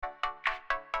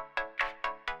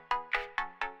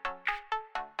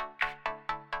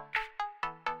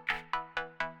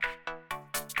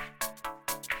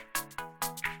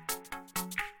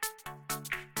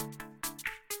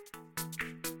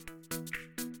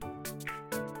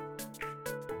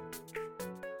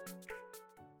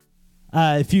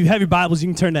If you have your Bibles, you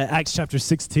can turn to Acts chapter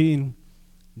 16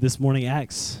 this morning,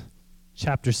 Acts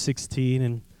chapter 16.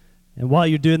 And while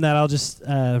you're doing that, I'll just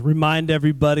remind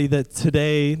everybody that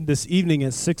today, this evening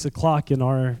at 6 o'clock in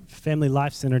our Family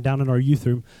Life Center down in our youth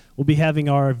room, we'll be having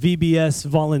our VBS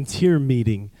volunteer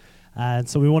meeting. And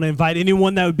so we want to invite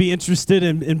anyone that would be interested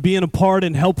in being a part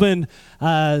and helping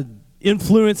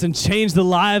influence and change the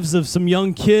lives of some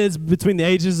young kids between the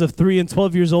ages of 3 and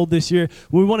 12 years old this year.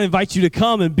 We want to invite you to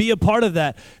come and be a part of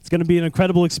that. It's going to be an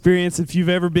incredible experience. If you've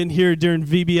ever been here during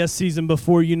VBS season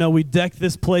before, you know we deck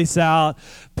this place out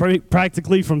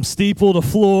practically from steeple to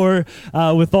floor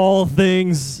with all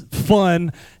things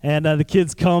fun. And the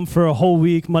kids come for a whole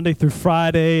week, Monday through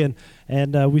Friday,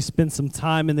 and we spend some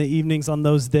time in the evenings on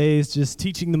those days just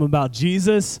teaching them about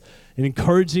Jesus and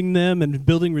encouraging them and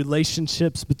building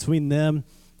relationships between them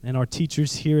and our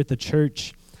teachers here at the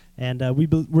church. And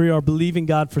we are believing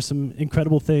God for some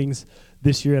incredible things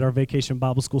this year at our Vacation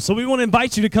Bible School. So we want to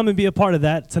invite you to come and be a part of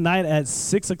that. Tonight at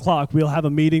 6 o'clock, we'll have a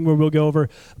meeting where we'll go over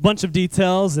a bunch of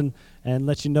details and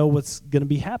let you know what's going to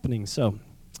be happening. So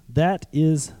that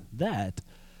is that.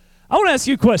 I want to ask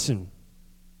you a question.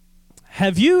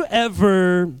 Have you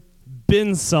ever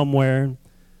been somewhere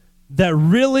that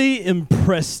really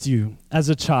impressed you as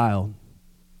a child?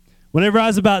 Whenever I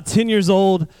was about 10 years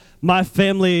old, my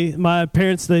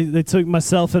parents, they took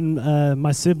myself and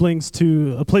my siblings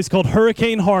to a place called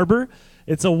Hurricane Harbor.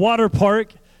 It's a water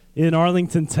park in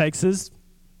Arlington, Texas.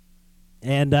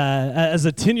 And as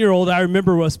a 10-year-old, I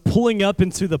remember us pulling up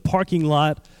into the parking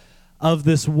lot of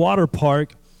this water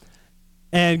park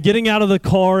and getting out of the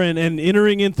car and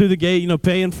entering in through the gate,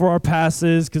 paying for our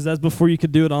passes, because that's before you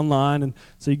could do it online. And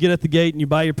so you get at the gate and you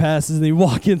buy your passes and you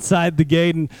walk inside the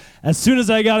gate. And as soon as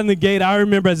I got in the gate, I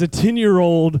remember as a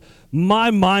 10-year-old, my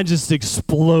mind just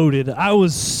exploded. I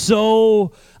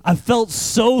felt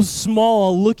so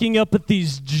small looking up at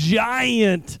these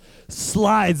giant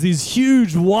slides, these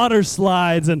huge water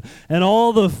slides and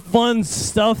all the fun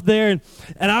stuff there.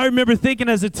 And I remember thinking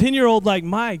as a 10-year-old, like,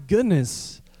 my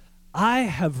goodness, I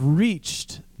have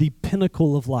reached the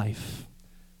pinnacle of life.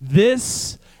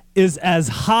 This is as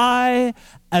high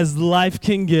as life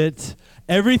can get.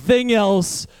 Everything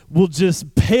else will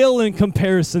just pale in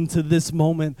comparison to this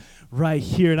moment right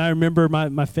here. And I remember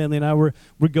my family and I we're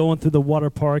going through the water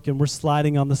park and we're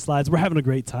sliding on the slides. We're having a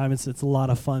great time. It's a lot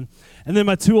of fun. And then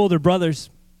my two older brothers,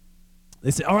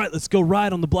 they said, all right, let's go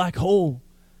ride on the black hole.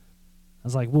 I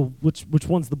was like, well, which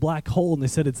one's the black hole? And they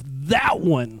said, it's that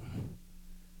one.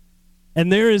 And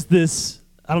there is this,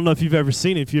 I don't know if you've ever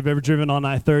seen it, if you've ever driven on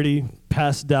I-30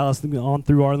 past Dallas on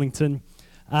through Arlington.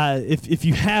 If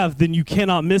you have, then you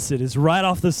cannot miss it. It's right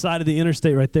off the side of the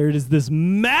interstate right there. It is this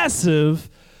massive,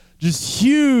 just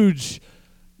huge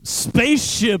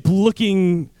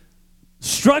spaceship-looking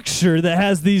structure that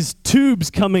has these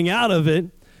tubes coming out of it.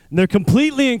 And they're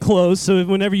completely enclosed, so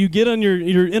whenever you get on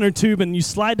your inner tube and you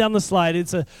slide down the slide,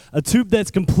 it's a tube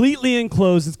that's completely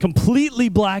enclosed. It's completely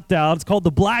blacked out. It's called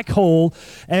the black hole.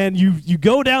 And you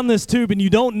go down this tube and you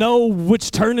don't know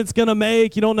which turn it's going to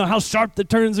make. You don't know how sharp the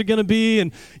turns are going to be.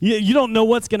 And you don't know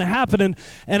what's going to happen.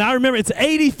 And I remember it's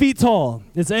 80 feet tall.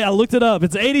 I looked it up.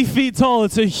 It's 80 feet tall.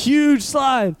 It's a huge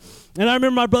slide. And I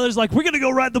remember my brother's like, we're going to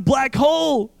go ride the black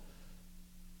hole.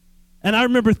 And I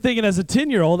remember thinking as a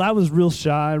 10-year-old, I was real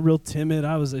shy, real timid.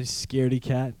 I was a scaredy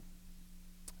cat.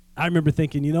 I remember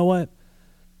thinking, you know what?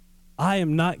 I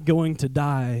am not going to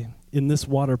die in this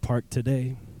water park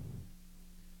today.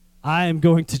 I am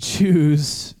going to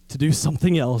choose to do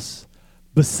something else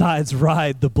besides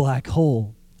ride the black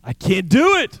hole. I can't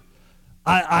do it.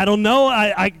 I don't know.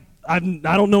 I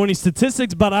don't know any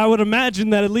statistics, but I would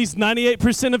imagine that at least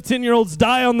 98% of 10-year-olds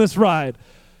die on this ride.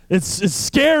 It's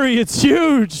scary. It's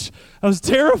huge. I was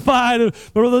terrified. My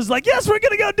brother was like, yes, we're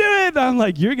going to go do it. And I'm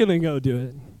like, you're going to go do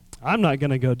it. I'm not going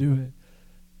to go do it.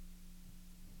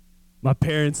 My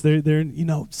parents, they're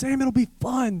Sam, it'll be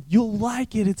fun. You'll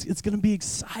like it. It's going to be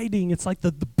exciting. It's like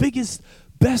the biggest,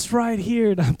 best ride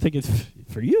here. And I'm thinking,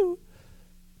 for you,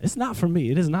 it's not for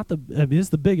me. It is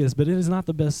the biggest, but it is not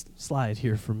the best slide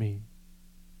here for me.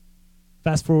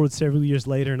 Fast forward several years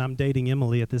later, and I'm dating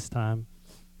Emily at this time.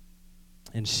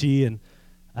 And she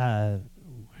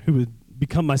who would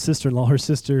become my sister-in-law, her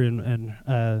sister and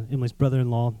Emily's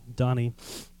brother-in-law, Donnie,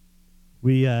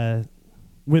 we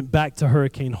went back to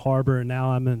Hurricane Harbor, and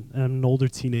now I'm an older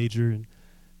teenager.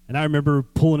 And I remember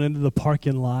pulling into the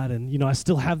parking lot, and, I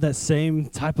still have that same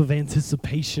type of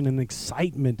anticipation and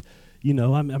excitement.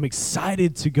 I'm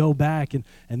excited to go back, and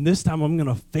this time I'm going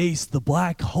to face the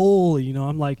black hole.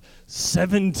 I'm like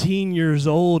 17 years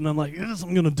old, and I'm like, yes,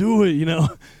 I'm going to do it,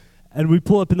 And we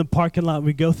pull up in the parking lot, and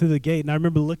we go through the gate, and I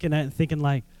remember looking at it and thinking,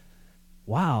 like,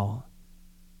 wow,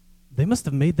 they must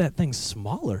have made that thing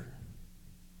smaller.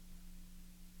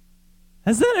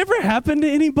 Has that ever happened to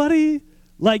anybody?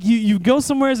 Like you go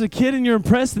somewhere as a kid and you're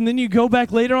impressed, and then you go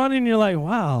back later on and you're like,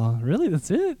 wow, really, that's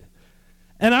it?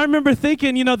 And I remember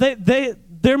thinking,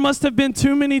 there must have been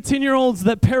too many 10-year-olds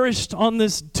that perished on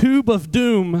this tube of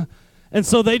doom. And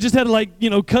so they just had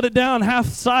to cut it down half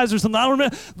size or something. I don't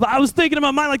remember. But I was thinking in my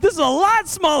mind, like, this is a lot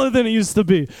smaller than it used to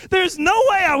be. There's no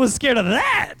way I was scared of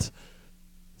that.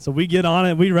 So we get on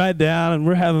it, we ride down, and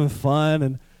we're having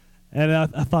fun. And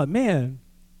I thought, man,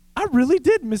 I really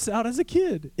did miss out as a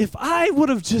kid. If I would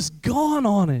have just gone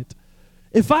on it,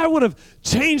 if I would have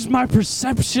changed my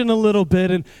perception a little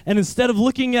bit, and instead of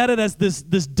looking at it as this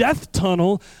death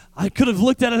tunnel, I could have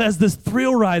looked at it as this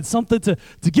thrill ride, something to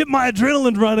get my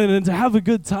adrenaline running and to have a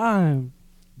good time.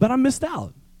 But I missed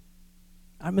out.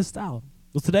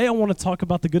 Well, today I want to talk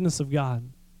about the goodness of God.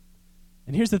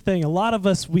 And here's the thing. A lot of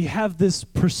us, we have this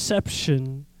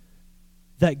perception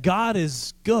that God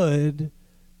is good,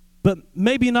 but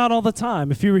maybe not all the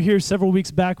time. If you were here several weeks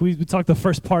back, we talked the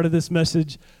first part of this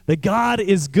message, that God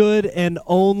is good and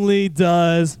only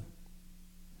does,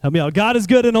 help me out, God is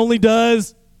good and only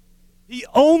does, He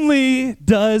only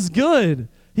does good.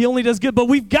 He only does good. But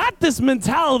we've got this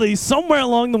mentality somewhere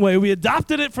along the way. We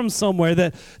adopted it from somewhere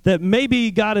that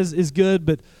maybe God is good,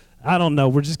 but I don't know.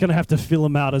 We're just going to have to feel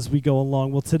Him out as we go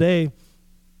along. Well, today,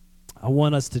 I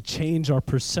want us to change our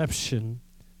perception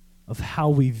of how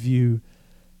we view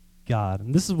God.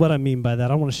 And this is what I mean by that.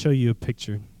 I want to show you a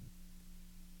picture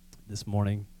this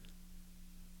morning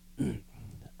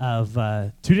of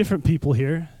two different people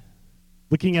here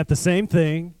looking at the same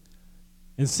thing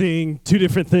and seeing two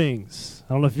different things.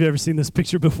 I don't know if you've ever seen this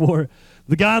picture before.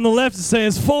 The guy on the left is saying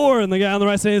it's 4, and the guy on the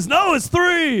right says, no, it's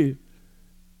 3.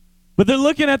 But they're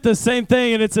looking at the same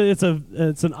thing, and it's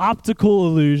an optical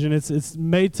illusion. It's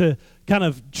made to kind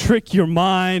of trick your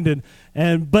mind,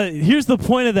 but here's the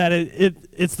point of that.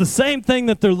 It's the same thing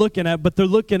that they're looking at, but they're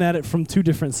looking at it from two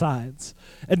different sides.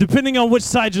 And depending on which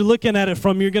side you're looking at it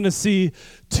from, you're going to see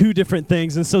two different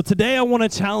things. And so today I want to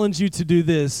challenge you to do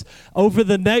this. Over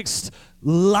the next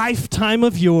lifetime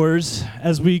of yours,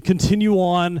 as we continue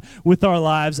on with our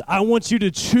lives, I want you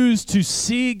to choose to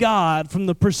see God from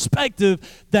the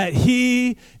perspective that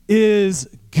He is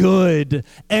good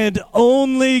and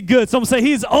only good. Someone say,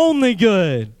 He's only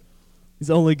good. He's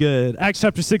only good. Acts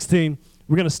chapter 16,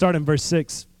 we're going to start in verse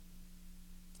 6.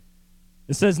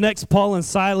 It says, next, Paul and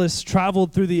Silas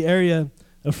traveled through the area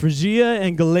of Phrygia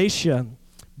and Galatia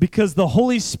because the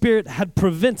Holy Spirit had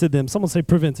prevented them. Someone say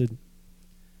prevented.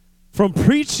 From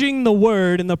preaching the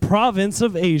word in the province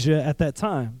of Asia at that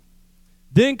time.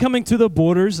 Then coming to the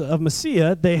borders of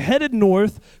Mysia, they headed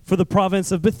north for the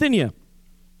province of Bithynia.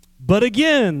 But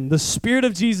again, the Spirit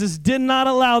of Jesus did not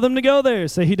allow them to go there.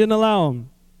 Say, He didn't allow them.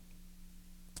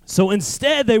 So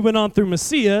instead, they went on through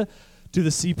Mysia to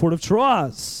the seaport of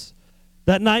Troas.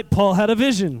 That night, Paul had a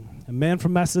vision. A man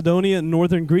from Macedonia in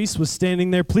northern Greece was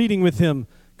standing there pleading with him,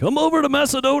 come over to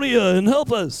Macedonia and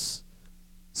help us.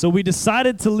 So we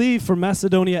decided to leave for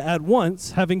Macedonia at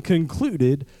once, having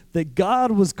concluded that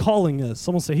God was calling us.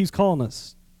 Someone say, He's calling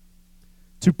us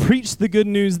to preach the good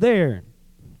news there.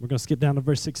 We're going to skip down to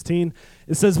verse 16.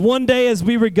 It says, one day as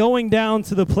we were going down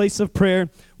to the place of prayer,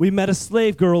 we met a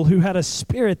slave girl who had a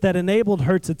spirit that enabled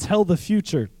her to tell the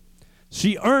future.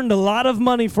 She earned a lot of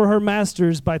money for her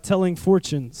masters by telling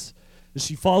fortunes.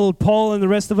 She followed Paul and the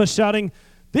rest of us shouting,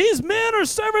 these men are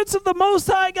servants of the Most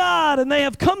High God, and they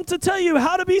have come to tell you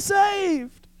how to be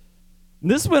saved. And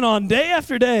this went on day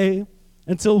after day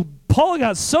until Paul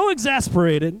got so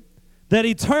exasperated that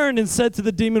he turned and said to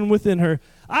the demon within her,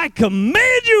 I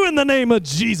command you in the name of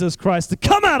Jesus Christ to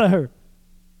come out of her.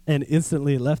 And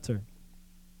instantly it left her.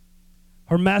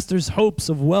 Her master's hopes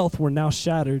of wealth were now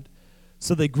shattered,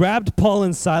 so they grabbed Paul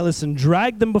and Silas and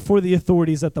dragged them before the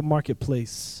authorities at the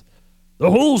marketplace.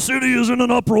 The whole city is in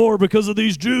an uproar because of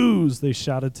these Jews, they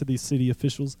shouted to these city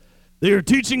officials. They are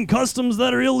teaching customs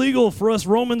that are illegal for us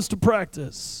Romans to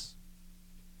practice.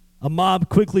 A mob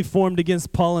quickly formed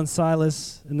against Paul and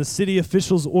Silas, and the city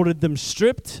officials ordered them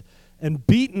stripped and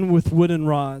beaten with wooden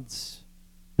rods.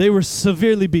 They were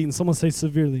severely beaten. Someone say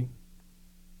severely.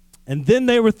 And then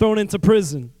they were thrown into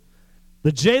prison.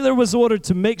 The jailer was ordered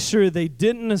to make sure they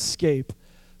didn't escape.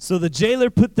 So the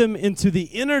jailer put them into the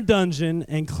inner dungeon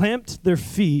and clamped their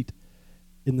feet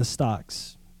in the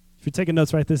stocks. If you're taking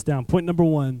notes, write this down. Point number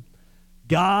 1,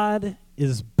 God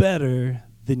is better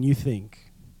than you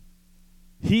think.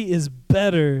 He is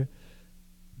better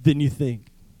than you think.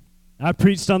 I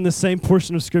preached on this same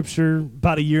portion of Scripture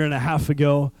about a year and a half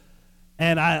ago,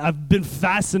 And I've been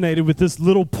fascinated with this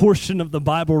little portion of the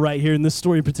Bible right here, and this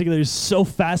story in particular is so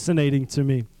fascinating to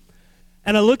me.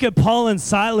 And I look at Paul and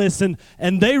Silas, and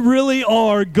they really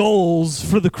are goals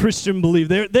for the Christian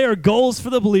believer. They are goals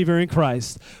for the believer in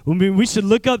Christ. I mean, we should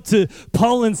look up to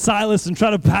Paul and Silas and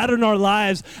try to pattern our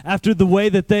lives after the way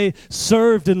that they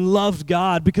served and loved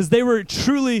God, because they were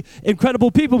truly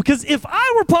incredible people. Because if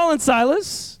I were Paul and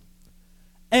Silas,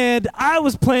 and I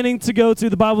was planning to go to,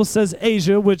 the Bible says,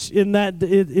 Asia, which in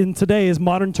today is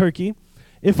modern Turkey.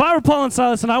 If I were Paul and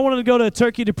Silas and I wanted to go to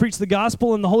Turkey to preach the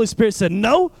gospel and the Holy Spirit said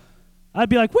no, I'd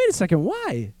be like, wait a second,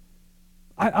 why?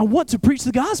 I want to preach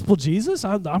the gospel, Jesus.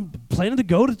 I'm planning to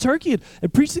go to Turkey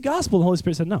and preach the gospel. The Holy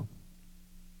Spirit said no.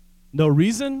 No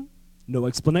reason, no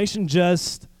explanation,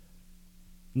 just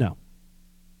no.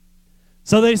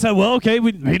 So they said, well, okay,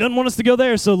 he doesn't want us to go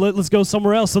there, so let's go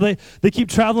somewhere else. So they keep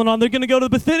traveling on. They're going to go to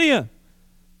Bithynia.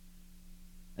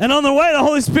 And on the way, the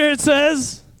Holy Spirit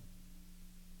says,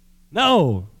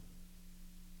 no.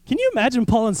 Can you imagine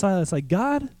Paul and Silas like,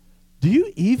 God, do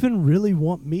you even really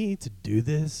want me to do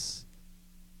this?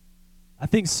 I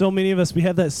think so many of us, we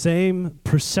have that same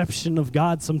perception of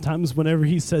God sometimes whenever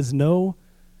he says no.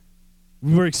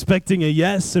 We're expecting a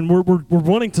yes, and we're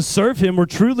wanting to serve him.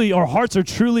 Our hearts are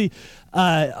truly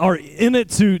are in it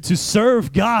to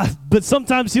serve God. But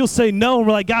sometimes he'll say no, and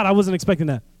we're like, God, I wasn't expecting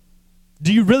that.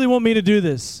 Do you really want me to do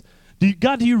this?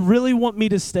 God, do you really want me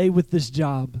to stay with this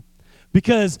job?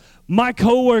 Because my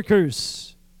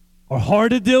coworkers are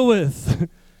hard to deal with.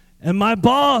 And my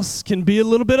boss can be a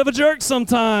little bit of a jerk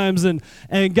sometimes. And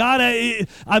God,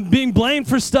 I'm being blamed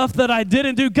for stuff that I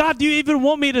didn't do. God, do you even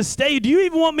want me to stay? Do you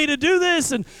even want me to do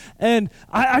this? And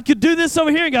I could do this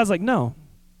over here. And God's like, no.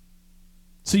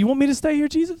 So you want me to stay here,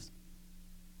 Jesus?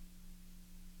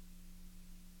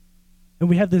 And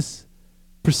we have this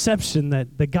perception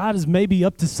that God is maybe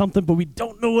up to something, but we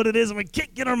don't know what it is, and we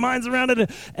can't get our minds around it.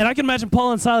 And I can imagine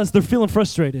Paul and Silas, they're feeling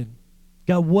frustrated.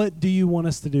 God, what do you want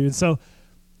us to do? And so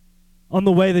on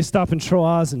the way, they stop in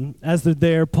Troas, and as they're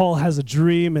there, Paul has a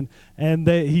dream, and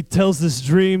he tells this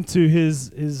dream to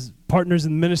his partners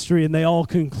in ministry, and they all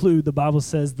conclude, the Bible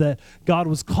says, that God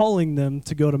was calling them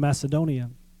to go to Macedonia.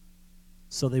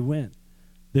 So they went.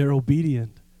 They're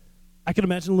obedient. I can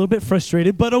imagine a little bit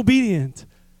frustrated, but obedient.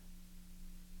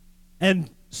 And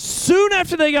soon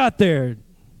after they got there,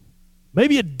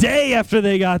 maybe a day after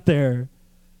they got there,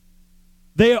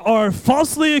 they are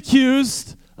falsely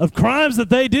accused of crimes that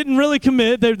they didn't really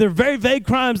commit. They're very vague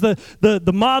crimes.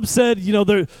 The mob said,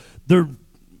 they're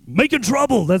making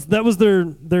trouble. That was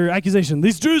their accusation.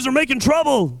 These Jews are making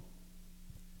trouble.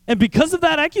 And because of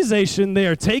that accusation, they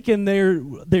are taken,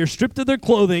 they're stripped of their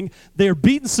clothing, they are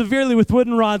beaten severely with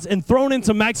wooden rods and thrown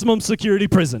into maximum security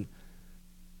prison.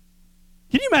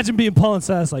 Can you imagine being Paul and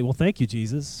Silas like, well, thank you,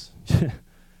 Jesus.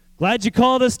 Glad you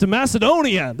called us to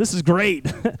Macedonia. This is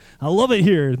great. I love it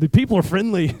here. The people are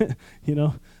friendly.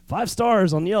 5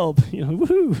 stars on Yelp.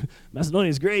 Woohoo. Macedonia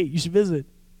is great. You should visit.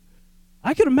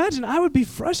 I could imagine I would be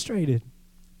frustrated.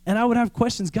 And I would have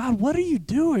questions. God, what are you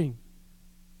doing?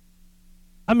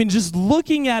 I mean, just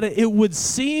looking at it, it would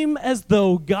seem as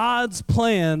though God's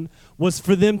plan was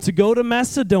for them to go to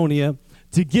Macedonia,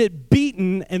 to get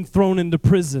beaten and thrown into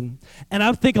prison. And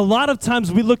I think a lot of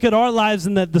times we look at our lives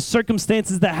and the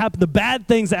circumstances that happen, the bad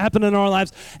things that happen in our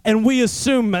lives, and we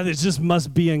assume that it just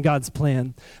must be in God's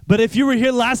plan. But if you were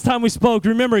here last time we spoke,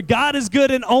 remember, God is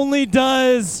good and only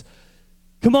does,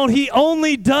 he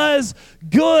only does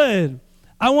good.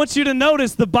 I want you to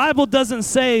notice the Bible doesn't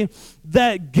say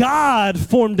that God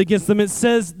formed against them. It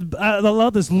says, I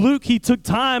love this, Luke, he took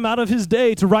time out of his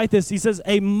day to write this. He says,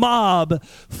 a mob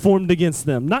formed against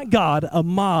them. Not God, a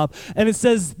mob. And it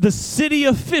says the city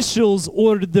officials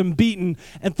ordered them beaten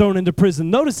and thrown into prison.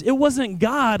 Notice it wasn't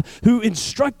God who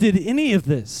instructed any of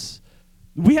this.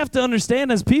 We have to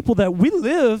understand as people that we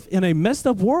live in a messed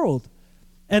up world.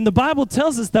 And the Bible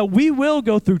tells us that we will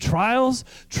go through trials,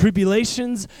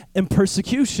 tribulations, and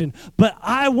persecution. But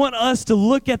I want us to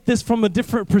look at this from a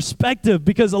different perspective,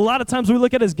 because a lot of times we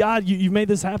look at it as, God, you made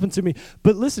this happen to me.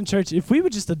 But listen, church, if we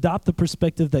would just adopt the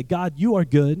perspective that, God, you are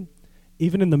good,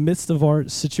 even in the midst of our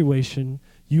situation,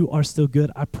 you are still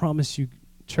good. I promise you,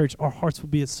 church, our hearts will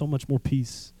be at so much more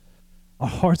peace. Our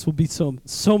hearts will be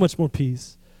so much more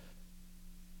peace.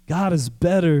 God is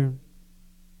better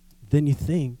than you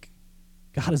think.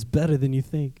 God is better than you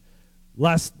think.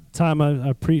 Last time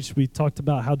I preached, we talked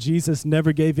about how Jesus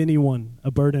never gave anyone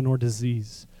a burden or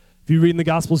disease. If you read in the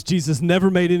Gospels, Jesus never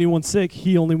made anyone sick.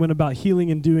 He only went about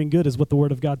healing and doing good, is what the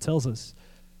Word of God tells us.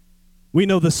 We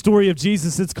know the story of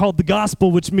Jesus. It's called the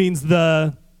gospel, which means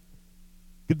the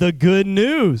good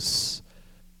news.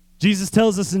 Jesus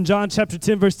tells us in John chapter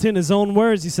 10, verse 10, his own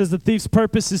words. He says, the thief's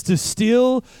purpose is to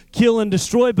steal, kill, and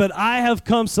destroy, but I have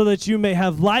come so that you may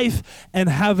have life and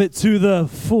have it to the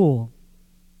full.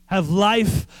 Have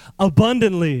life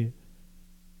abundantly.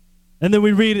 And then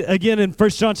we read again in 1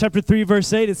 John chapter 3,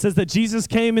 verse 8, it says that Jesus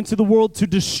came into the world to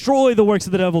destroy the works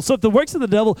of the devil. So if the works of the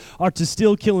devil are to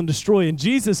steal, kill, and destroy, and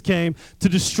Jesus came to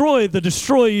destroy the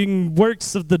destroying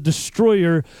works of the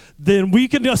destroyer, then we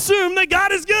can assume that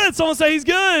God is good. Someone say he's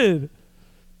good.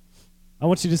 I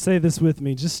want you to say this with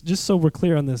me, just so we're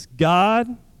clear on this.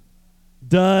 God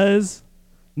does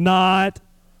not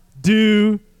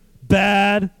do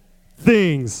bad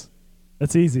things.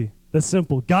 That's easy. That's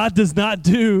simple. God does not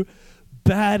do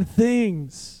bad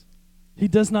things. He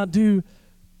does not do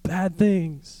bad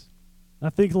things.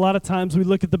 I think a lot of times we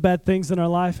look at the bad things in our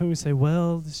life and we say,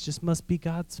 well, this just must be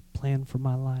God's plan for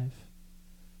my life.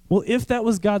 Well, if that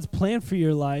was God's plan for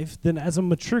your life, then as a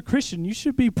mature Christian, you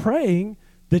should be praying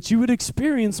that you would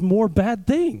experience more bad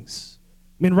things.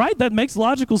 I mean, right? That makes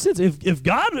logical sense. If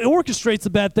God orchestrates the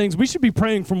bad things, we should be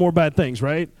praying for more bad things,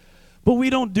 right? But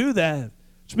we don't do that.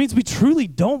 Which means we truly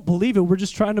don't believe it. We're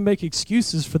just trying to make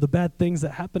excuses for the bad things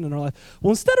that happen in our life.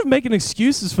 Well, instead of making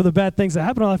excuses for the bad things that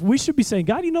happen in our life, we should be saying,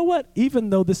 God, you know what? Even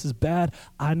though this is bad,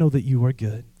 I know that you are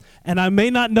good. And I may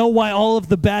not know why all of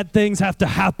the bad things have to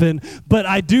happen, but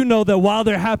I do know that while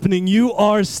they're happening, you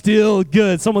are still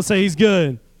good. Someone say he's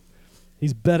good.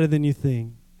 He's better than you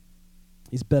think.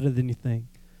 He's better than you think.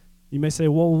 You may say,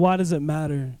 well, why does it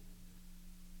matter?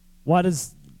 Why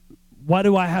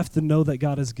do I have to know that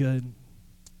God is good?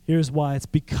 Here's why. It's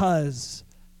because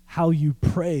how you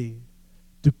pray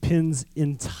depends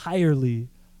entirely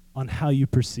on how you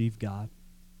perceive God.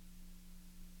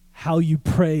 How you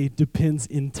pray depends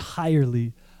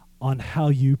entirely on how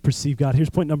you perceive God. Here's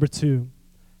point number 2.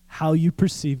 How you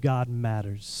perceive God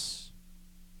matters.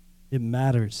 It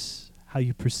matters how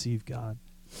you perceive God.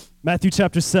 Matthew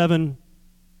chapter 7,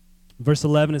 verse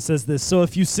 11, it says this, so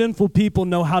if you sinful people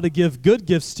know how to give good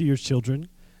gifts to your children,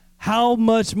 how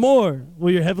much more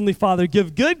will your heavenly Father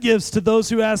give good gifts to those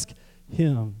who ask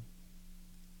him?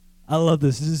 I love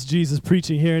this. This is Jesus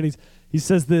preaching here, and he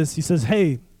says this. He says,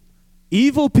 hey,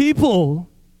 evil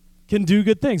people can do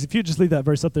good things. If you just leave that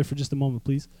verse up there for just a moment,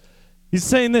 please. He's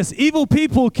saying this. Evil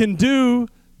people can do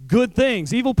good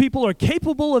things. Evil people are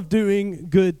capable of doing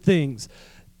good things.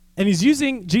 And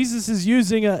Jesus is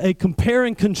using a compare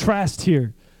and contrast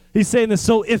here. He's saying this.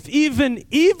 So if even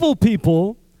evil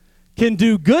people can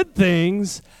do good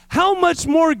things, how much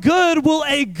more good will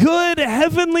a good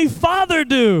heavenly Father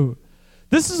do?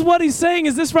 This is what he's saying,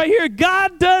 is this right here.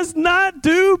 God does not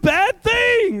do bad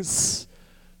things.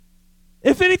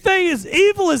 If anything is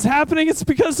evil is happening, it's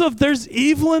because there's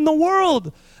evil in the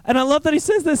world. And I love that he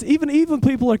says this. Even evil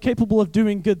people are capable of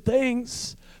doing good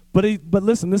things. But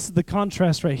listen, this is the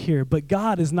contrast right here. But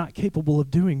God is not capable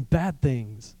of doing bad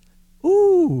things.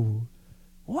 Ooh,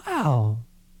 wow.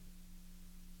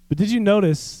 But did you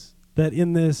notice that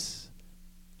in this,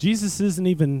 Jesus isn't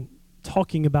even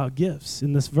talking about gifts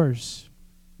in this verse?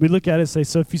 We look at it and say,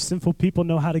 so if you sinful people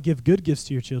know how to give good gifts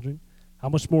to your children, how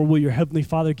much more will your heavenly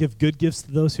Father give good gifts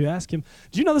to those who ask him?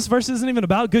 Do you know this verse isn't even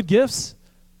about good gifts?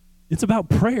 It's about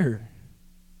prayer.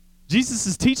 Jesus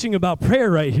is teaching about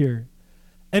prayer right here.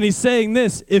 And he's saying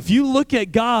this, if you look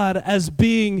at God as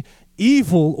being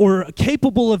evil or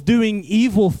capable of doing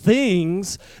evil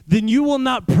things, then you will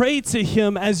not pray to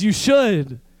him as you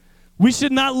should. We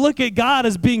should not look at God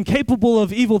as being capable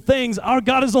of evil things. Our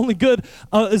God is only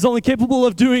capable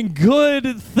of doing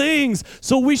good things.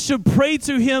 So we should pray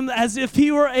to him as if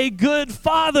he were a good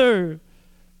father.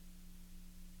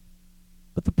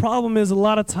 But the problem is a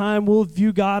lot of time we'll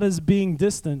view God as being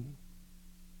distant.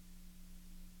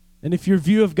 And if your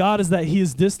view of God is that he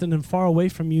is distant and far away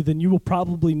from you, then you will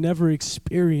probably never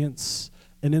experience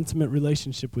an intimate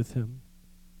relationship with him.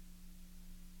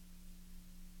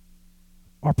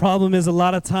 Our problem is a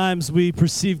lot of times we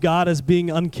perceive God as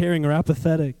being uncaring or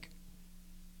apathetic.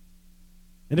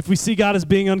 And if we see God as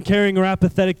being uncaring or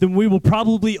apathetic, then we will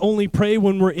probably only pray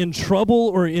when we're in trouble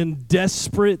or in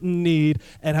desperate need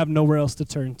and have nowhere else to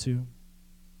turn to.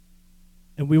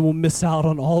 And we will miss out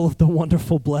on all of the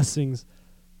wonderful blessings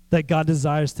that God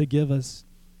desires to give us.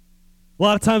 A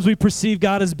lot of times we perceive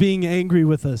God as being angry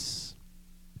with us.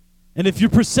 And if your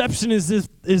perception is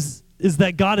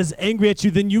that God is angry at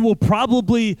you, then you will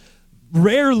probably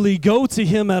rarely go to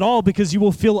him at all because you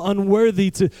will feel unworthy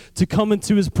to come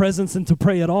into his presence and to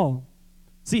pray at all.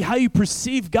 See, how you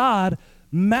perceive God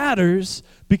matters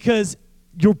because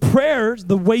your prayers,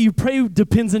 the way you pray,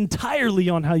 depends entirely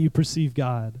on how you perceive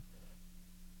God.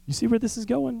 You see where this is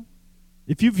going?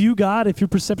 If you view God, if your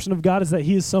perception of God is that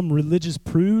he is some religious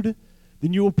prude,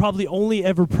 then you will probably only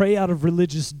ever pray out of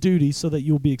religious duty so that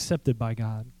you will be accepted by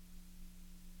God.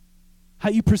 How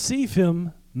you perceive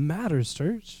him matters,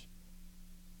 church.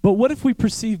 But what if we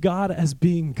perceive God as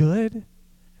being good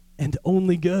and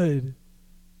only good?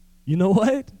 You know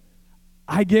what?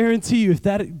 I guarantee you, if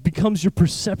that becomes your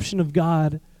perception of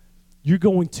God, you're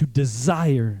going to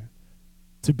desire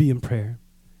to be in prayer.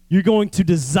 You're going to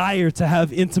desire to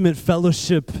have intimate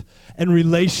fellowship and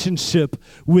relationship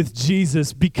with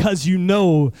Jesus because you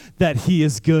know that he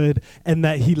is good and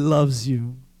that he loves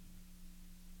you.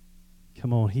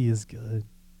 Come on, he is good.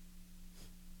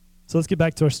 So let's get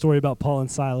back to our story about Paul and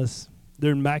Silas.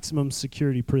 They're in maximum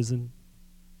security prison.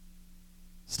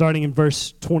 Starting in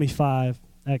verse 25,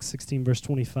 Acts 16, verse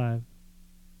 25. It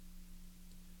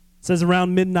says,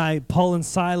 around midnight, Paul and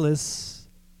Silas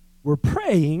were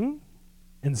praying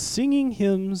and singing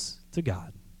hymns to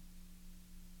God.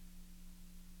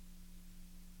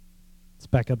 Let's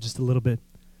back up just a little bit.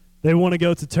 They want to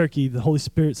go to Turkey. The Holy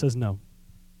Spirit says no.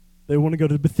 They want to go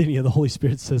to Bithynia. The Holy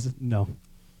Spirit says no.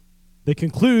 They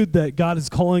conclude that God is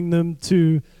calling them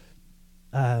to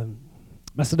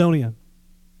Macedonia.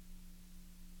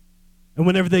 And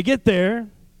whenever they get there,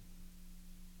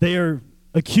 they are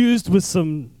accused with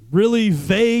some really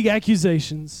vague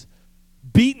accusations,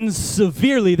 beaten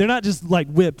severely. They're not just like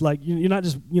whipped, like you're not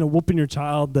just, whooping your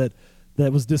child that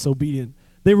was disobedient.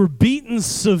 They were beaten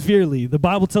severely. The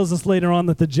Bible tells us later on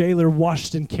that the jailer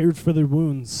washed and cared for their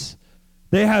wounds.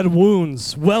 They had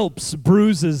wounds, whelps,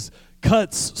 bruises,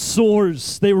 cuts,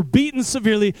 sores. They were beaten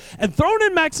severely and thrown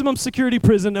in maximum security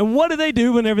prison. And what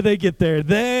do whenever they get there?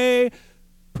 They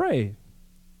pray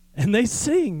and they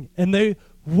sing and they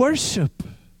worship.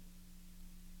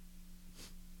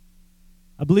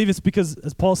 I believe it's because,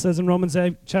 as Paul says in Romans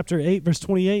chapter 8, verse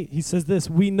 28, he says this,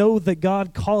 we know that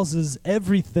God causes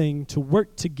everything to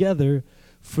work together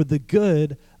for the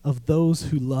good of those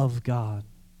who love God.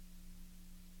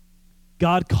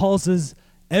 God causes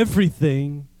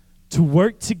everything to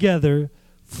work together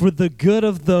for the good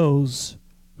of those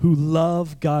who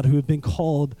love God, who have been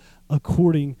called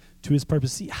according to his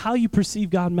purpose. See, how you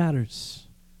perceive God matters.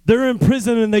 They're in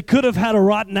prison and they could have had a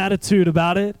rotten attitude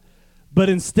about it, but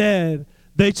instead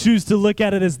they choose to look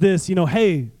at it as this,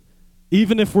 hey,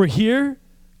 even if we're here,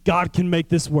 God can make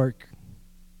this work.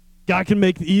 God can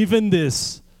make even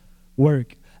this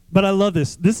work. But I love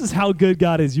this. This is how good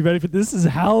God is. You ready for this? This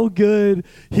is how good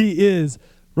he is.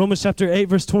 Romans chapter 8,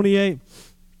 verse 28.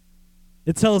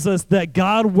 It tells us that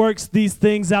God works these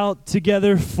things out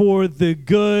together for the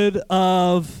good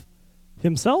of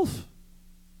himself.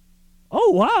 Oh,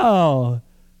 wow.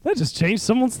 That just changed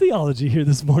someone's theology here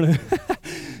this morning.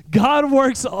 God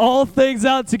works all things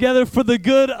out together for the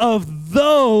good of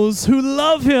those who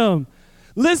love him.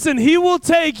 Listen, he will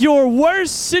take your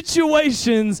worst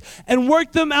situations and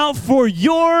work them out for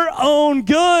your own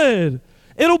good.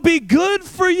 It'll be good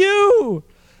for you.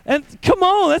 And come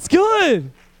on, that's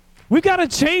good. We've got to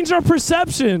change our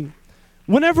perception.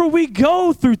 Whenever we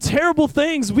go through terrible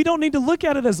things, we don't need to look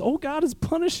at it as, oh, God is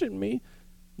punishing me.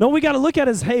 No, we got to look at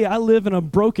it as, hey, I live in a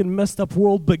broken, messed up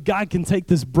world, but God can take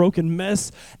this broken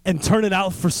mess and turn it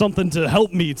out for something to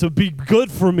help me, to be good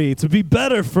for me, to be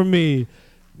better for me.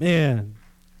 Man.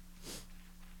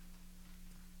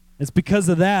 It's because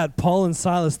of that, Paul and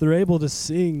Silas, they're able to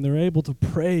sing, they're able to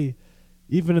pray,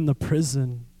 even in the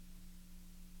prison.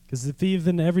 Because if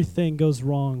even everything goes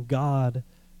wrong, God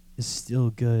is still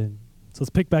good. So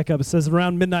let's pick back up. It says,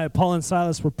 around midnight, Paul and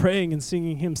Silas were praying and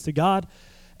singing hymns to God,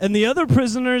 and the other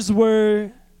prisoners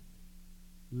were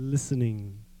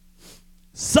listening.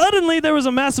 Suddenly, there was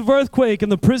a massive earthquake,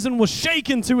 and the prison was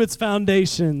shaken to its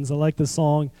foundations. I like the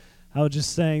song. I was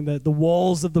just saying that the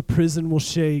walls of the prison will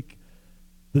shake.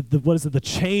 The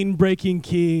chain-breaking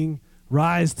king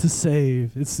rise to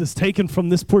save. It's just taken from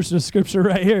this portion of scripture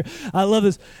right here. I love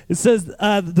this. It says,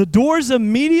 the doors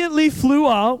immediately flew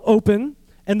out open,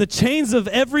 and the chains of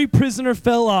every prisoner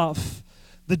fell off.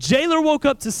 The jailer woke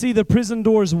up to see the prison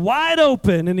doors wide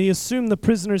open, and he assumed the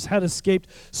prisoners had escaped,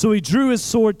 so he drew his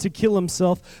sword to kill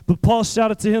himself. But Paul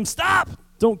shouted to him, stop!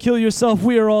 Don't kill yourself.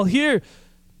 We are all here.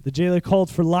 The jailer called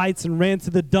for lights and ran to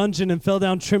the dungeon and fell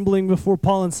down trembling before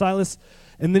Paul and Silas.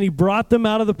 And then he brought them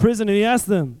out of the prison, and he asked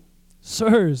them,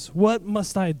 sirs, what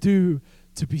must I do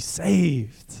to be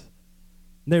saved?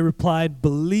 And they replied,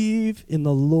 believe in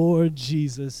the Lord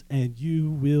Jesus, and you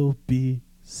will be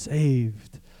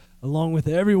saved, along with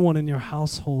everyone in your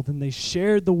household. And they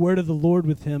shared the word of the Lord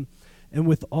with him and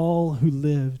with all who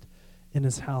lived in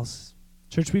his house.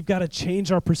 Church, we've got to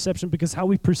change our perception because how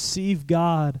we perceive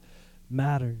God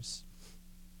matters.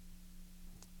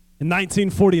 In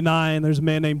 1949, there's a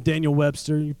man named Daniel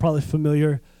Webster. You're probably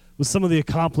familiar with some of the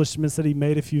accomplishments that he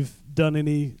made if you've done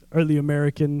any early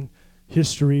American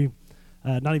history.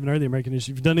 Not even early American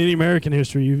history. If you've done any American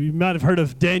history, you might have heard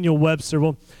of Daniel Webster.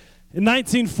 Well, in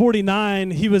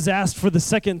 1949, he was asked for the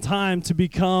second time to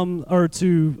become, or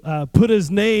to put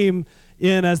his name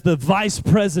in as the vice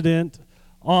president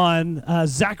on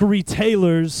Zachary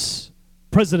Taylor's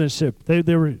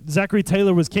presidentship. Zachary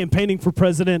Taylor was campaigning for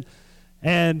president,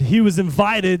 and he was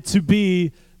invited to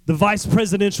be the vice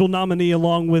presidential nominee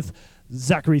along with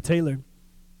Zachary Taylor.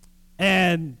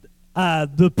 And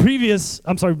Zachary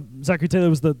Taylor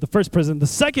was the first president. The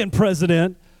second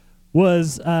president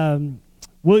was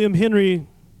William Henry,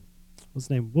 what's his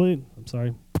name?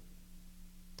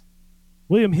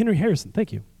 William Henry Harrison.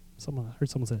 Thank you. I heard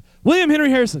someone say it. William Henry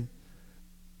Harrison.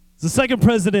 The second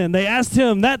president. They asked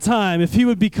him that time if he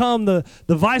would become the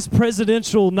vice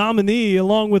presidential nominee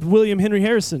along with William Henry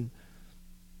Harrison.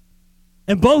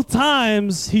 And both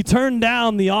times he turned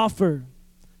down the offer.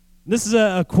 This is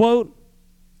a quote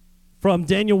from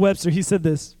Daniel Webster. He said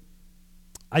this: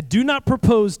 "I do not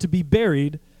propose to be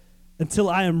buried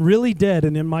until I am really dead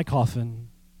and in my coffin."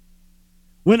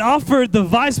 When offered the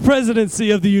vice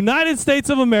presidency of the United States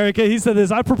of America, he said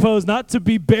this: "I propose not to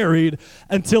be buried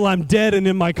until I'm dead and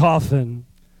in my coffin."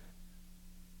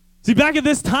 See, back at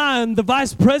this time, the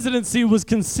vice presidency was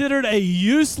considered a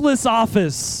useless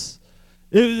office.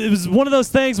 It was one of those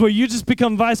things where you just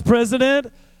become vice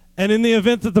president, and in the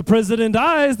event that the president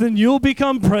dies, then you'll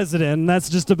become president, and that's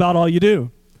just about all you do.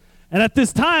 And at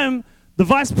this time, the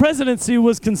vice presidency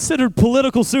was considered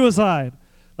political suicide.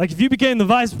 Like, if you became the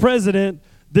vice president,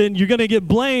 then you're going to get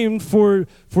blamed for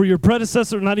your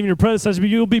predecessor, not even your predecessor, but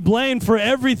you'll be blamed for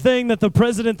everything that the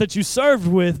president that you served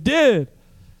with did.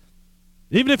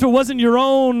 Even if it wasn't your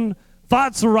own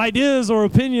thoughts or ideas or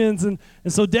opinions. And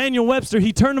so Daniel Webster,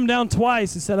 he turned him down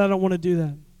twice. He said, "I don't want to do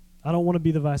that. I don't want to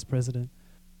be the vice president.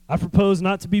 I propose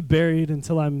not to be buried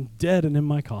until I'm dead and in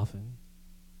my coffin."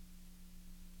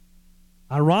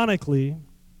 Ironically,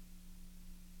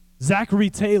 Zachary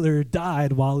Taylor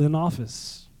died while in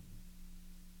office.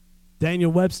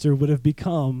 Daniel Webster would have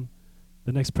become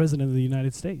the next president of the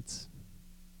United States.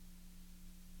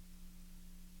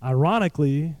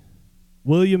 Ironically,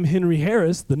 William Henry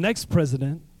Harris, the next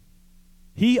president,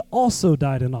 he also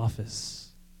died in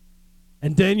office.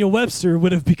 And Daniel Webster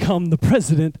would have become the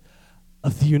president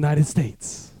of the United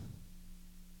States.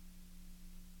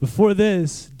 Before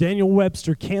this, Daniel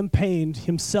Webster campaigned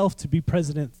himself to be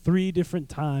president 3 different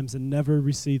times and never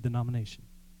received the nomination.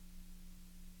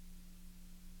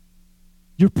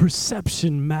 Your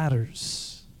perception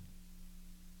matters.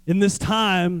 In this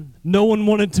time, no one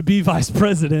wanted to be vice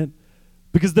president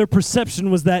because their perception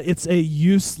was that it's a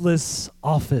useless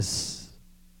office.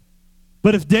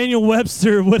 But if Daniel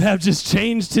Webster would have just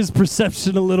changed his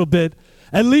perception a little bit,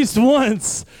 at least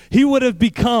once, he would have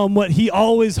become what he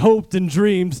always hoped and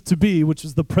dreamed to be, which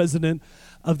was the president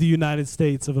of the United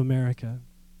States of America.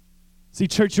 See,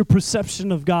 church, your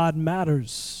perception of God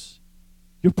matters.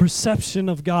 Your perception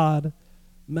of God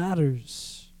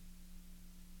matters.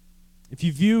 If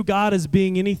you view God as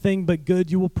being anything but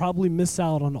good, you will probably miss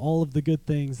out on all of the good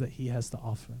things that he has to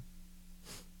offer.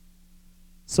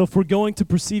 So if we're going to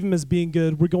perceive him as being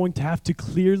good, we're going to have to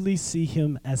clearly see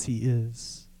him as he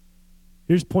is.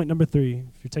 Here's point number 3.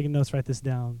 If you're taking notes, write this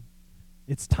down.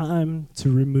 It's time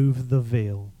to remove the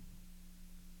veil.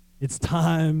 It's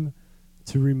time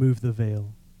to remove the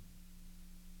veil.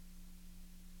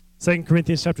 2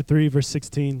 Corinthians chapter 3, verse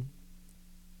 16.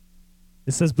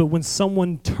 It says, "But when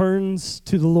someone turns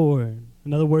to the Lord,"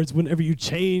 in other words, whenever you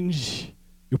change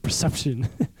your perception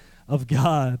of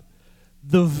God,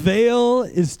 "the veil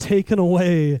is taken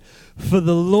away, for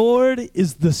the Lord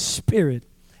is the Spirit.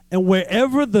 And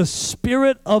wherever the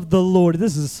Spirit of the Lord,"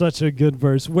 this is such a good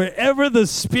verse, "wherever the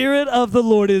Spirit of the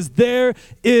Lord is, there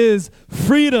is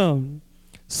freedom."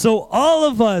 So all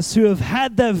of us who have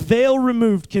had that veil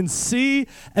removed can see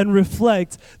and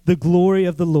reflect the glory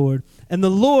of the Lord. And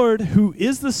the Lord, who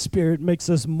is the Spirit, makes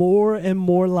us more and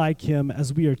more like him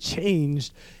as we are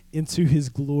changed into his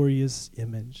glorious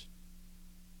image.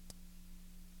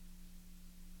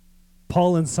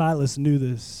 Paul and Silas knew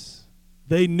this.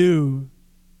 They knew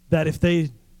that if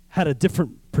they had a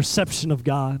different perception of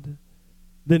God,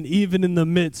 then even in the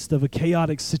midst of a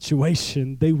chaotic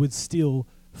situation, they would still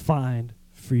find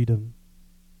freedom.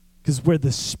 Because where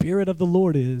the Spirit of the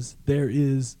Lord is, there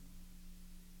is,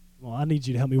 well, I need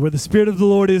you to help me. Where the Spirit of the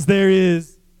Lord is, there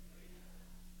is.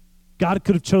 God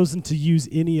could have chosen to use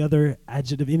any other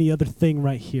adjective, any other thing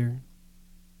right here.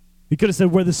 He could have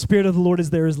said, where the Spirit of the Lord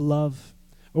is, there is love.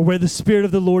 or where the Spirit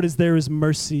of the Lord is, there is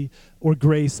mercy or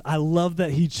grace. I love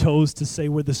that he chose to say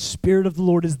where the Spirit of the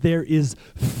Lord is, there is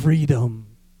freedom.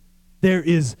 There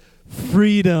is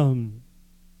freedom.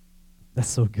 That's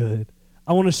so good.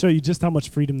 I want to show you just how much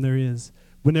freedom there is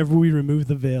whenever we remove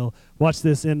the veil. Watch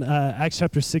this in Acts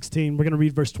chapter 16. We're going to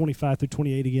read verse 25 through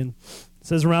 28 again. It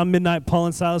says, around midnight, Paul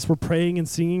and Silas were praying and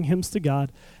singing hymns to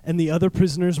God, and the other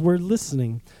prisoners were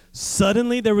listening.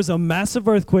 Suddenly, there was a massive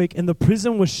earthquake, and the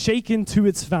prison was shaken to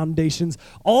its foundations.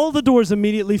 All the doors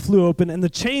immediately flew open, and the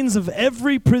chains of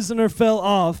every prisoner fell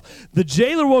off. The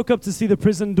jailer woke up to see the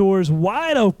prison doors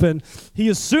wide open. He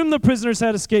assumed the prisoners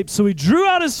had escaped, so he drew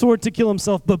out his sword to kill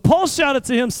himself. But Paul shouted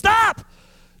to him, "Stop!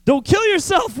 Don't kill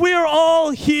yourself. We are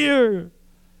all here."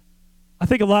 I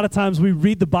think a lot of times we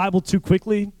read the Bible too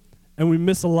quickly, and we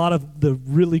miss a lot of the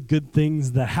really good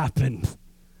things that happened.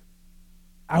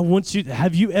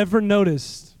 Have you ever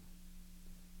noticed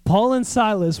Paul and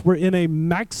Silas were in a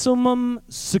maximum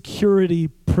security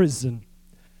prison?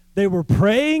 They were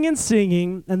praying and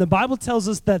singing, and the Bible tells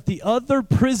us that the other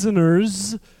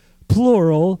prisoners,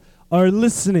 plural, are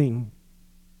listening.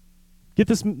 Get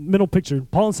this mental picture.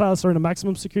 Paul and Silas are in a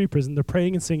maximum security prison. They're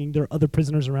praying and singing. There are other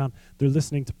prisoners around. They're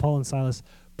listening to Paul and Silas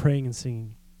praying and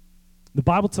singing. The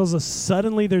Bible tells us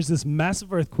suddenly there's this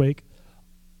massive earthquake.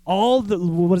 What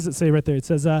does it say right there? It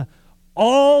says,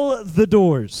 all the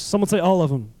doors. Someone say all of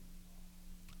them.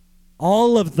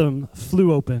 All of them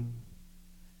flew open.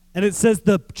 And it says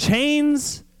the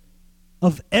chains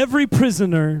of every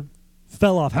prisoner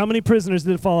fell off. How many prisoners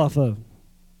did it fall off of?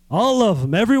 All of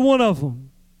them, every one of them.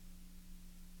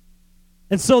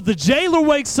 And so the jailer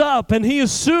wakes up and he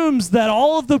assumes that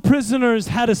all of the prisoners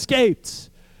had escaped.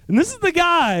 And this is the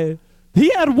guy. He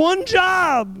had one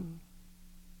job.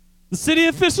 The city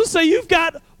officials say, you've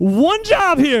got one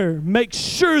job here. Make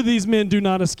sure these men do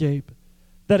not escape.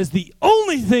 That is the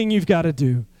only thing you've got to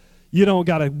do. You don't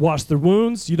got to wash their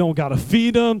wounds. You don't got to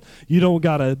feed them. You don't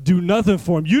got to do nothing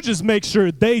for them. You just make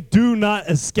sure they do not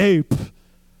escape.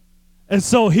 And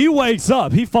so he wakes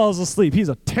up. He falls asleep. He's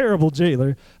a terrible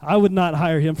jailer. I would not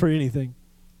hire him for anything.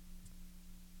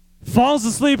 Falls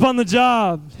asleep on the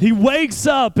job. He wakes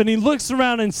up and he looks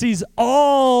around and sees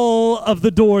all of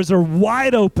the doors are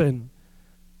wide open.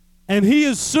 And he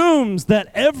assumes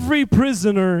that every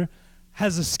prisoner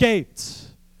has escaped.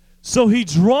 So he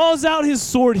draws out his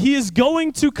sword. He is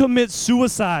going to commit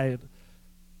suicide.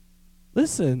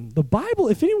 Listen, the Bible,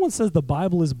 if anyone says the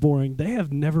Bible is boring, they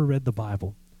have never read the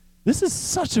Bible. This is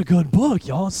such a good book,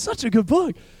 y'all. It's such a good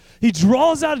book. He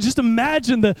draws out, just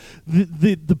imagine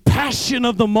the passion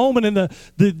of the moment and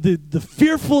the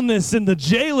fearfulness in the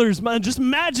jailer's mind. Just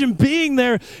imagine being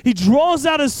there. He draws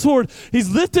out his sword. He's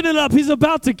lifted it up. He's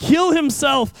about to kill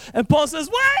himself. And Paul says,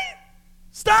 wait,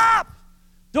 stop.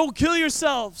 Don't kill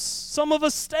yourselves. Some of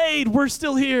us stayed. We're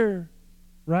still here.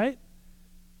 Right?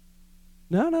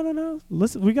 No.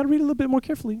 Listen, we got to read a little bit more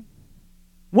carefully.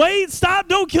 Wait, stop.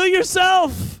 Don't kill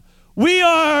yourself. We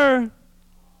are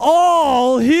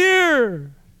all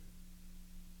here.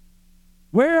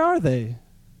 Where are they?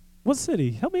 What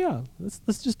city? Help me out.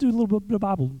 Let's just do a little bit of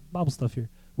Bible stuff here.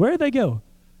 Where did they go?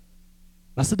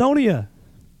 Macedonia.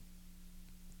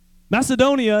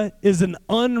 Macedonia is an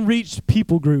unreached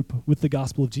people group with the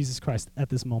gospel of Jesus Christ at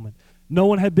this moment. No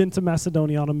one had been to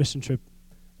Macedonia on a mission trip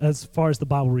as far as the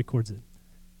Bible records it.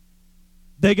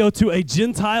 They go to a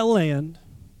Gentile land.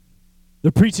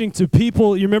 They're preaching to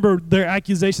people. You remember their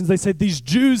accusations. They said these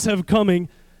Jews have coming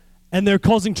and they're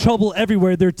causing trouble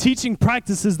everywhere. They're teaching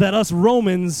practices that us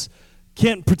Romans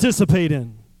can't participate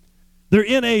in. They're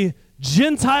in a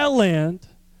Gentile land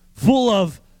full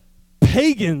of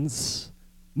pagans.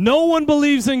 No one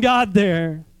believes in God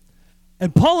there.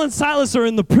 And Paul and Silas are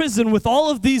in the prison with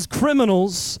all of these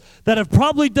criminals that have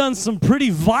probably done some pretty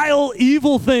vile,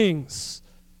 evil things.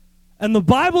 And the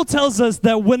Bible tells us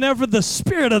that whenever the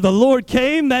Spirit of the Lord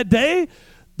came that day,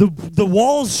 the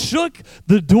walls shook,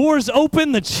 the doors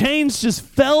opened, the chains just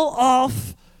fell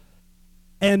off,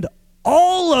 and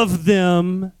all of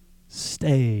them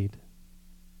stayed.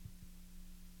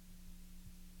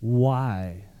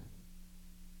 Why?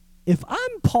 If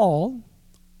I'm Paul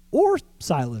or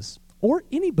Silas or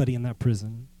anybody in that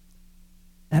prison,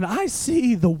 and I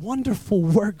see the wonderful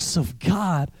works of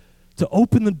God to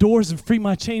open the doors and free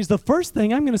my chains, the first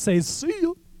thing I'm going to say is, see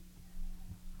you.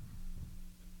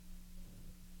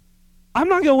 I'm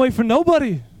not going to wait for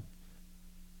nobody.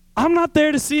 I'm not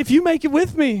there to see if you make it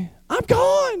with me. I'm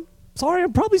gone. Sorry,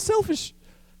 I'm probably selfish.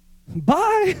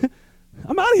 Bye.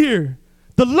 I'm out of here.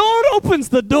 The Lord opens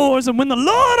the doors, and when the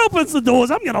Lord opens the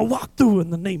doors, I'm going to walk through in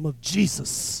the name of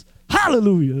Jesus.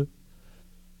 Hallelujah.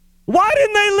 Why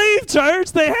didn't they leave,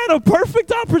 church? They had a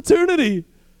perfect opportunity.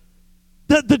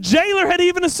 The jailer had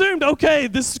even assumed, okay,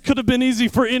 this could have been easy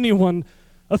for anyone.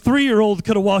 A 3-year-old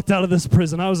could have walked out of this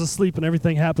prison. I was asleep and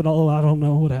everything happened. Oh, I don't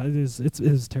know what it is. It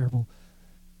is terrible.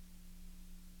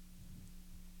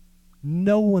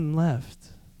 No one left.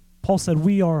 Paul said,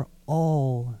 we are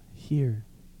all here.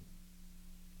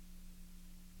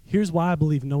 Here's why I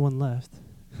believe no one left.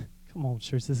 Come on,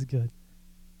 church, this is good.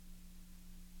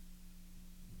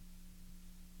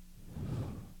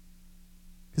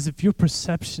 Because if your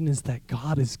perception is that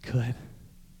God is good,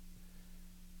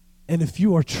 and if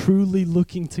you are truly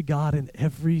looking to God in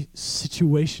every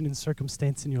situation and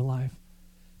circumstance in your life,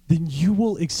 then you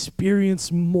will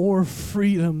experience more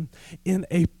freedom in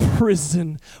a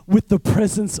prison with the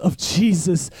presence of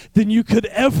Jesus than you could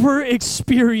ever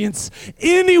experience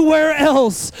anywhere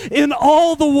else in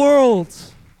all the world.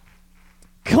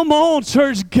 Come on,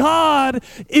 church. God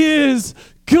is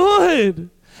good.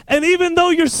 And even though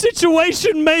your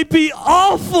situation may be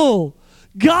awful,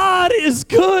 God is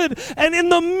good. And in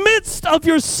the midst of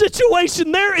your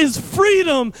situation, there is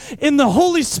freedom in the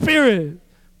Holy Spirit.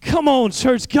 Come on,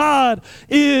 church. God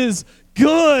is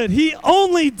good. He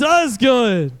only does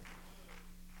good.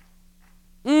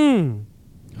 Whew.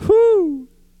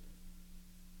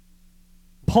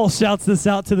 Paul shouts this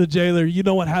out to the jailer. You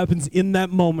know what happens in that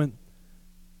moment?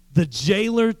 The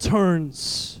jailer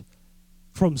turns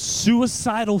from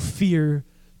suicidal fear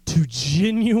to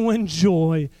genuine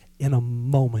joy in a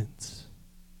moment.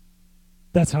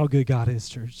 That's how good God is,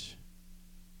 church.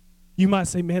 You might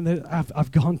say, man,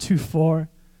 I've gone too far.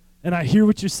 And I hear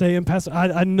what you're saying, Pastor.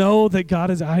 I know that God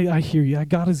is, I hear you.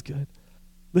 God is good.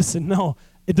 Listen, no,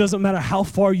 it doesn't matter how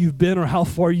far you've been or how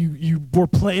far you were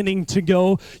planning to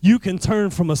go. You can turn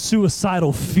from a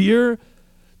suicidal fear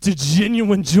to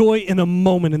genuine joy in a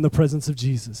moment in the presence of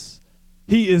Jesus.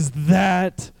 He is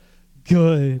that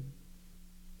good.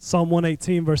 Psalm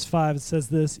 118, verse 5, it says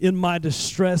this, in my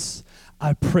distress,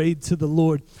 I prayed to the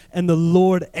Lord, and the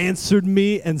Lord answered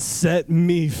me and set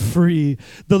me free.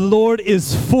 The Lord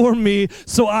is for me,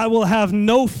 so I will have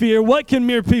no fear. What can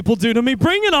mere people do to me?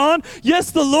 Bring it on.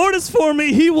 Yes, the Lord is for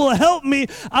me. He will help me.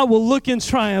 I will look in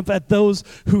triumph at those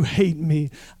who hate me.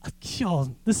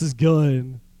 Y'all, this is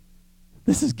good.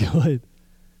 This is good.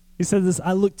 He said this,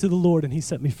 I looked to the Lord, and he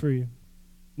set me free.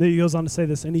 Then he goes on to say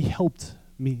this, and he helped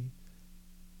me.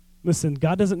 Listen,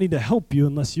 God doesn't need to help you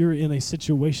unless you're in a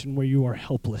situation where you are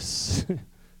helpless.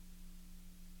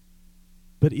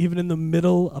 But even in the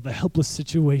middle of a helpless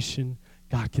situation,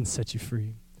 God can set you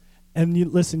free.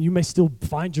 And listen, you may still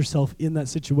find yourself in that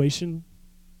situation,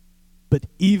 but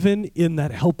even in that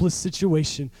helpless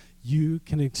situation, you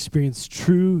can experience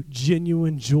true,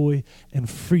 genuine joy and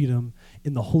freedom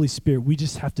in the Holy Spirit. We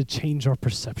just have to change our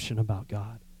perception about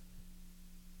God.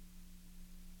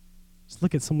 Just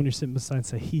look at someone you're sitting beside and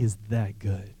say, he is that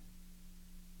good.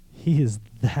 He is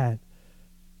that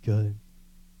good.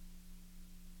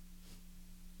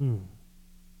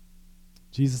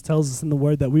 Jesus tells us in the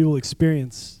Word that we will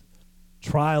experience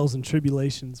trials and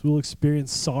tribulations. We will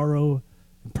experience sorrow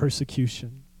and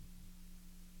persecution.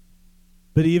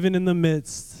 But even in the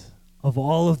midst of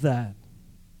all of that,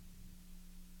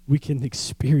 we can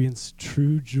experience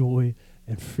true joy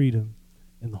and freedom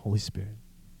in the Holy Spirit.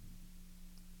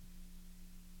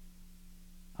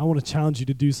 I want to challenge you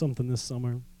to do something this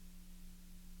summer.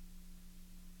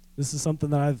 This is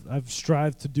something that I've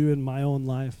strived to do in my own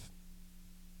life.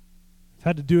 I've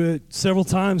had to do it several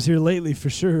times here lately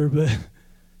for sure, but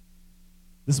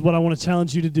this is what I want to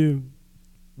challenge you to do.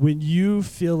 When you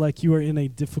feel like you are in a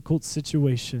difficult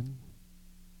situation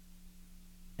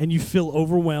and you feel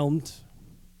overwhelmed,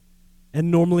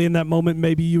 and normally in that moment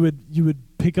maybe you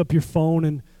would pick up your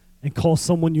phone and call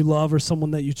someone you love or someone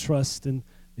that you trust, and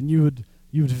you would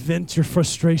vent your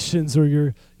frustrations or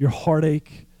your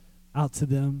heartache out to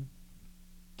them.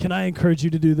 Can I encourage you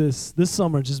to do this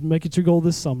summer? Just make it your goal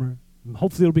this summer.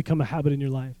 Hopefully it'll become a habit in your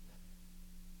life.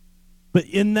 But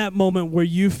in that moment where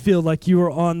you feel like you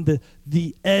are on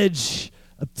the edge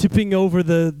of tipping over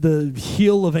the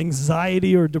heel of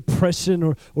anxiety or depression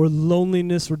or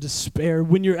loneliness or despair,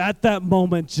 when you're at that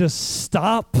moment, just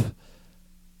stop,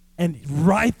 and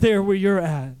right there where you're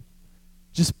at,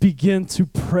 just begin to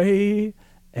pray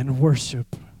and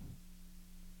worship.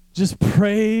 Just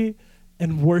pray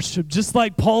and worship. Just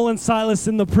like Paul and Silas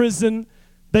in the prison,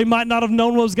 they might not have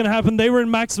known what was going to happen. They were in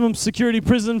maximum security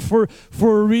prison for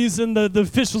a reason. The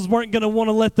officials weren't going to want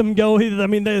to let them go.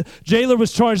 The jailer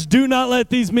was charged, do not let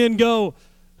these men go.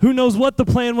 Who knows what the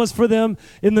plan was for them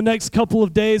in the next couple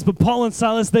of days, but Paul and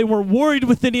Silas, they weren't worried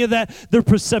with any of that. Their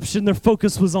perception, their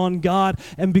focus was on God,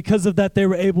 and because of that, they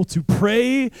were able to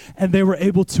pray and they were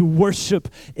able to worship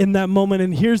in that moment.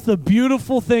 And here's the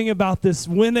beautiful thing about this.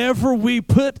 Whenever we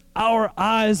put our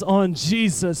eyes on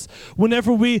Jesus,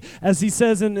 whenever we, as he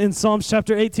says in Psalms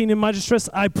chapter 18, in my distress,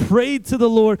 I prayed to the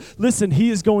Lord. Listen, he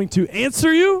is going to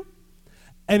answer you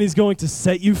and he's going to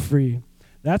set you free.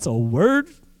 That's a word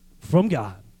from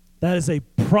God. That is a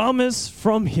promise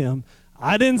from him.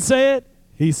 I didn't say it.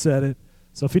 He said it.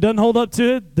 So if he doesn't hold up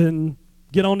to it, then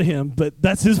get on to him. But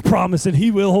that's his promise, and he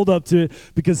will hold up to it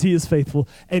because he is faithful.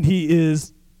 And he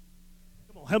is,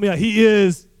 come on, help me out. He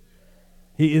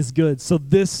is good. So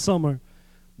this summer,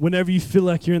 whenever you feel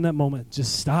like you're in that moment,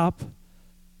 just stop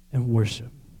and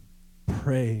worship.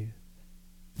 Pray.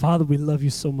 Father, we love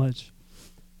you so much.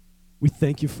 We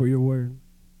thank you for your word.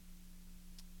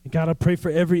 And God, I pray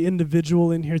for every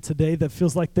individual in here today that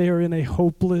feels like they are in a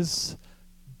hopeless,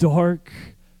 dark,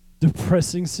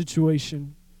 depressing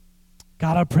situation.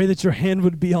 God, I pray that your hand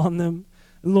would be on them.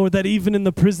 And Lord, that even in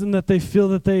the prison that they feel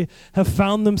that they have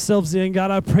found themselves in,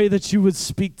 God, I pray that you would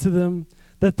speak to them,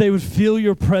 that they would feel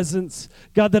your presence.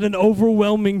 God, that an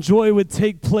overwhelming joy would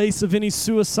take place of any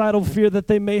suicidal fear that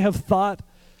they may have thought.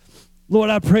 Lord,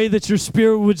 I pray that your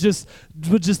spirit would just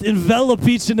envelop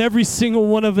each and every single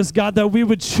one of us, God, that we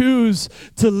would choose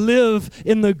to live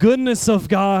in the goodness of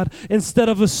God instead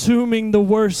of assuming the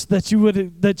worst that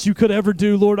you could ever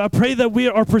do, Lord. I pray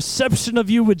that our perception of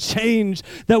you would change,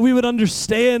 that we would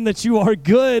understand that you are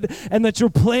good and that your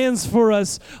plans for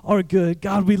us are good.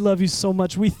 God, we love you so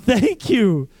much. We thank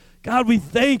you. God, we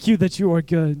thank you that you are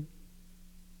good.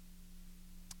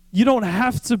 You don't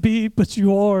have to be, but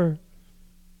you are.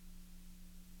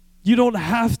 You don't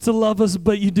have to love us,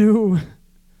 but you do.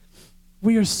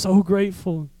 We are so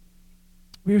grateful.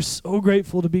 We are so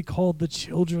grateful to be called the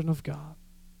children of God.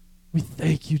 We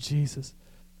thank you, Jesus.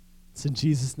 It's in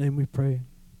Jesus' name we pray.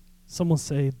 Someone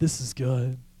say, this is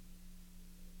good.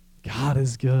 God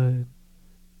is good.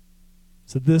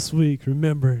 So this week,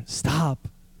 remember, stop,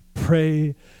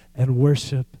 pray, and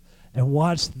worship, and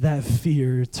watch that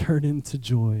fear turn into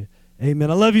joy. Amen.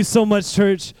 I love you so much,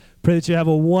 church. Pray that you have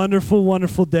a wonderful,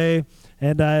 wonderful day.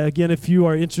 And again, if you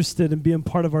are interested in being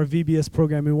part of our VBS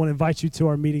program, we want to invite you to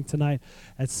our meeting tonight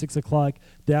at 6 o'clock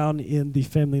down in the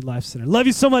Family Life Center. Love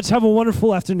you so much. Have a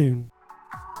wonderful afternoon.